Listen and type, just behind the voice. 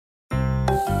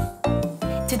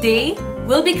Today,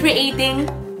 we'll be creating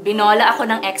binola ako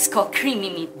ng ex ko creamy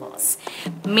meatballs.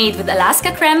 Made with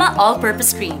Alaska Crema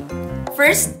all-purpose cream.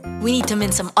 First, we need to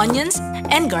mince some onions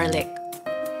and garlic.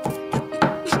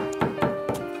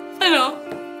 Ano?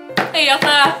 Aya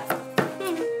ka!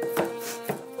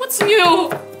 What's new?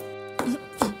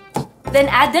 Then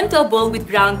add them to a bowl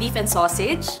with ground beef and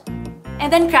sausage.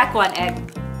 And then crack 1 egg.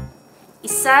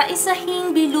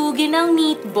 Isa-isahing bilugin ng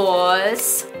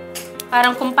meatballs.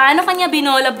 Parang kung paano kanya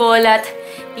binola-bola at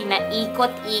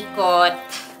pinaikot-ikot.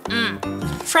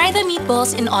 Fry the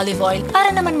meatballs in olive oil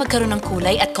para naman magkaroon ng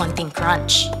kulay at konting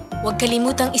crunch. Huwag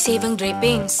kalimutang isave ang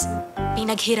drippings.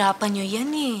 Pinaghirapan nyo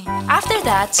yan eh. After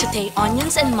that, saute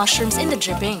onions and mushrooms in the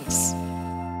drippings.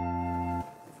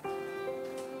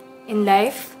 In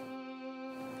life,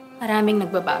 maraming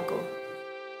nagbabago.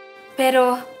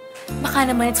 Pero, baka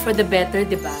naman it's for the better,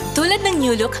 di ba? Tulad ng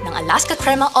new look ng Alaska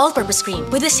Crema all-purpose cream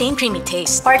with the same creamy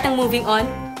taste. Part ng moving on,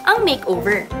 ang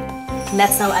makeover.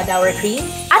 Let's now add our cream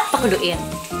at pakuluin.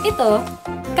 Ito,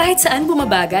 kahit saan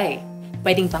bumabagay.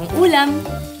 Pwedeng pang ulam,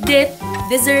 dip,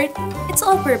 dessert, it's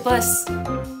all-purpose.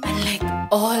 Unlike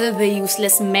all the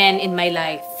useless men in my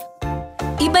life.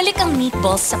 Ibalik ang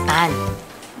meatballs sa pan.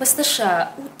 Basta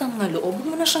siya, utang na loob, huwag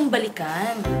mo na siyang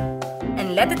balikan.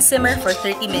 And let it simmer for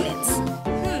 30 minutes.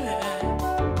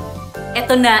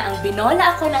 Ito na ang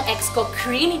binola ako ng ex ko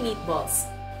creamy meatballs.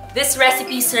 This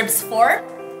recipe serves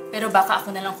 4, pero baka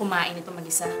ako na lang kumain ito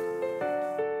mag-isa.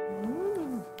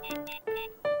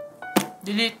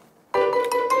 Delete.